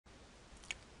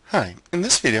Hi, in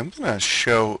this video I'm going to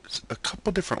show a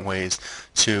couple different ways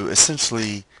to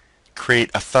essentially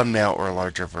create a thumbnail or a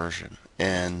larger version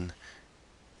in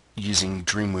using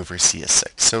Dreamweaver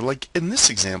CS6. So like in this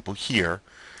example here,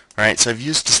 right, so I've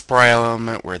used a sprite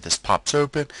element where this pops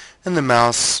open and the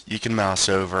mouse, you can mouse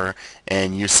over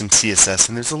and use some CSS,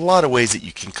 and there's a lot of ways that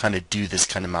you can kind of do this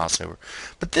kind of mouse over.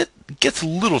 But that gets a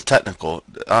little technical.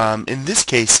 In this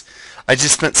case, I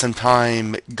just spent some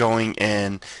time going,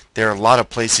 and there are a lot of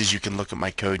places you can look at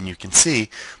my code and you can see,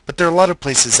 but there are a lot of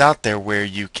places out there where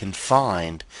you can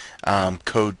find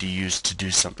code to use to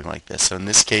do something like this. So in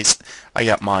this case, I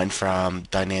got mine from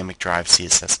Dynamic Drive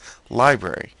CSS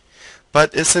library.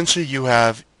 But essentially you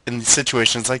have, in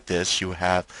situations like this, you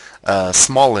have a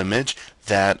small image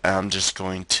that I'm just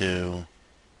going to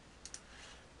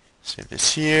save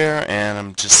this here, and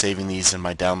I'm just saving these in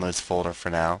my downloads folder for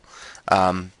now.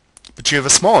 But you have a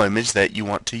small image that you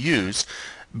want to use,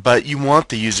 but you want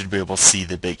the user to be able to see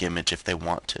the big image if they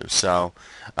want to. So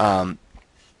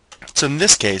in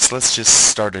this case, let's just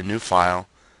start a new file,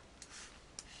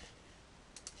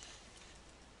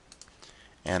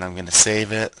 and I'm going to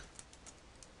save it.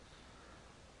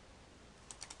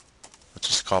 Let's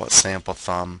just call it sample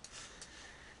thumb.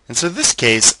 And so in this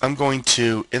case, I'm going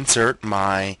to insert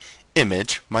my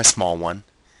image, my small one.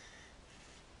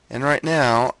 And right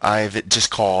now, I've it just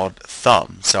called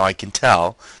thumb, so I can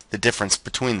tell the difference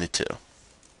between the two.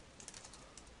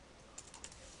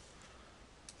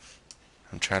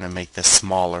 I'm trying to make this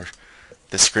smaller,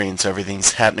 the screen, so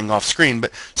everything's happening off screen.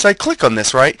 But so I click on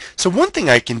this, right? So one thing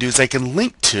I can do is I can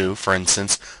link to, for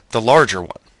instance, the larger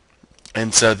one.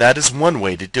 And so that is one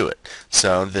way to do it.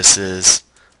 So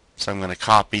I'm going to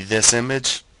copy this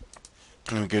image.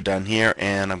 I'm going to go down here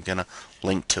and I'm going to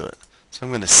link to it. So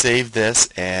I'm going to save this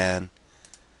and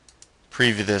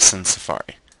preview this in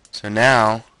Safari. So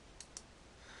now,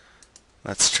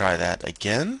 let's try that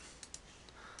again.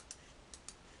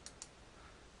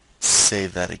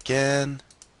 Save that again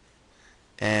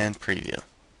and preview.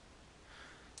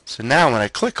 So now when I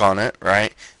click on it,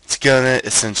 right, it's going to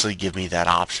essentially give me that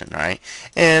option, right?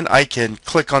 And I can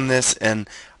click on this and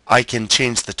I can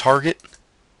change the target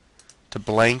to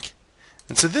blank.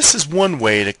 And so this is one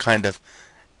way to kind of,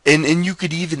 and you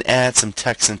could even add some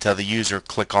text and tell the user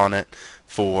click on it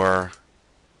for,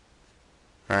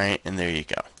 right, and there you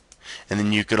go. And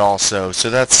then you could also,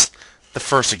 so that's the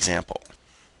first example.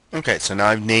 Okay, so now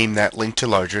I've named that link to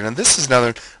larger. Now this is another,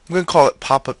 I'm going to call it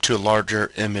pop up to a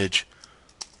larger image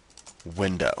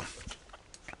window.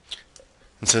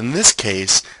 And so in this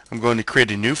case, I'm going to create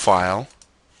a new file,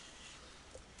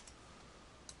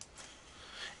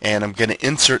 and I'm going to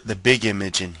insert the big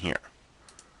image in here.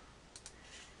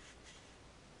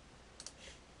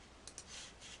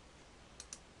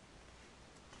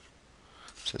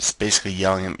 So it's basically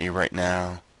yelling at me right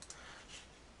now.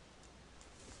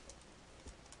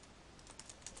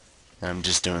 And I'm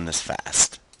just doing this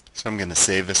fast. So I'm going to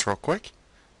save this real quick.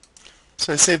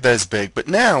 So I saved that as big, but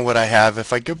now what I have,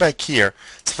 if I go back here,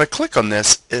 so if I click on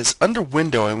this, is under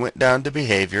Window, I went down to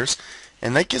Behaviors,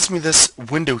 and that gives me this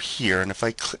window here, and if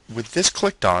I with this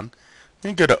clicked on, I'm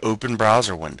going to go to Open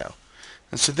Browser Window.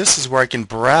 And so this is where I can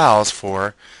browse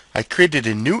for, I created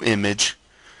a new image,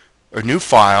 or new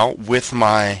file with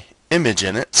my image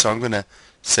in it, so I'm going to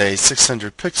say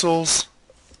 600 pixels,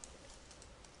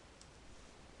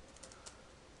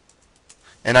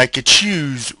 and I could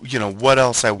choose, you know, what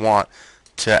else I want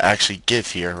to actually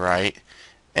give here, right?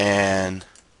 And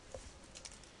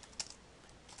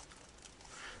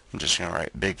I'm just going to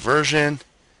write big version.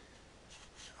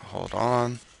 Hold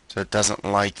on. So it doesn't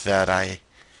like that I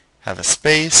have a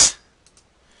space.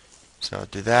 So I'll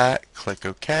do that. Click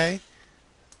OK.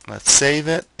 Let's save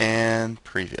it and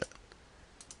preview it.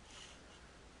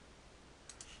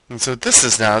 And so what this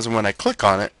is now is when I click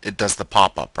on it, it does the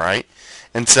pop-up, right?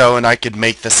 And I could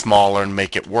make this smaller and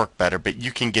make it work better, but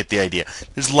you can get the idea.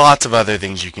 There's lots of other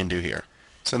things you can do here.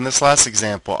 So in this last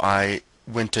example, I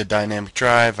went to Dynamic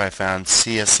Drive, I found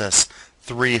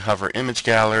CSS3 Hover Image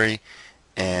Gallery,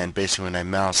 and basically when I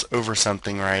mouse over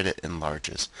something, right, it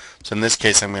enlarges. So in this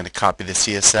case, I'm going to copy the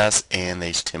CSS and the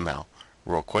HTML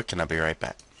real quick, and I'll be right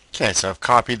back. Okay, so I've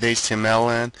copied the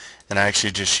HTML in, and I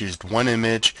actually just used one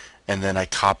image, and then I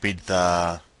copied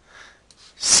the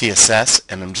CSS,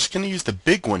 and I'm just going to use the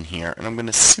big one here, and I'm going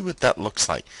to see what that looks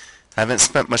like. I haven't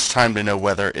spent much time to know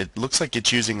whether it looks like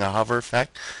it's using a hover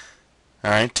effect,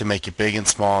 alright, to make it big and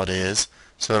small. It is.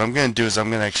 So what I'm going to do is I'm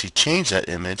going to actually change that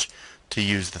image to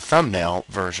use the thumbnail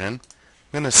version.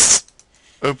 I'm going to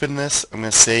open this, I'm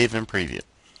going to save and preview.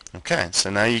 Okay, so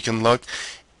now you can look.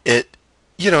 It's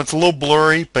a little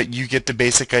blurry, but you get the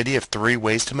basic idea of 3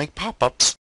 ways to make pop-ups.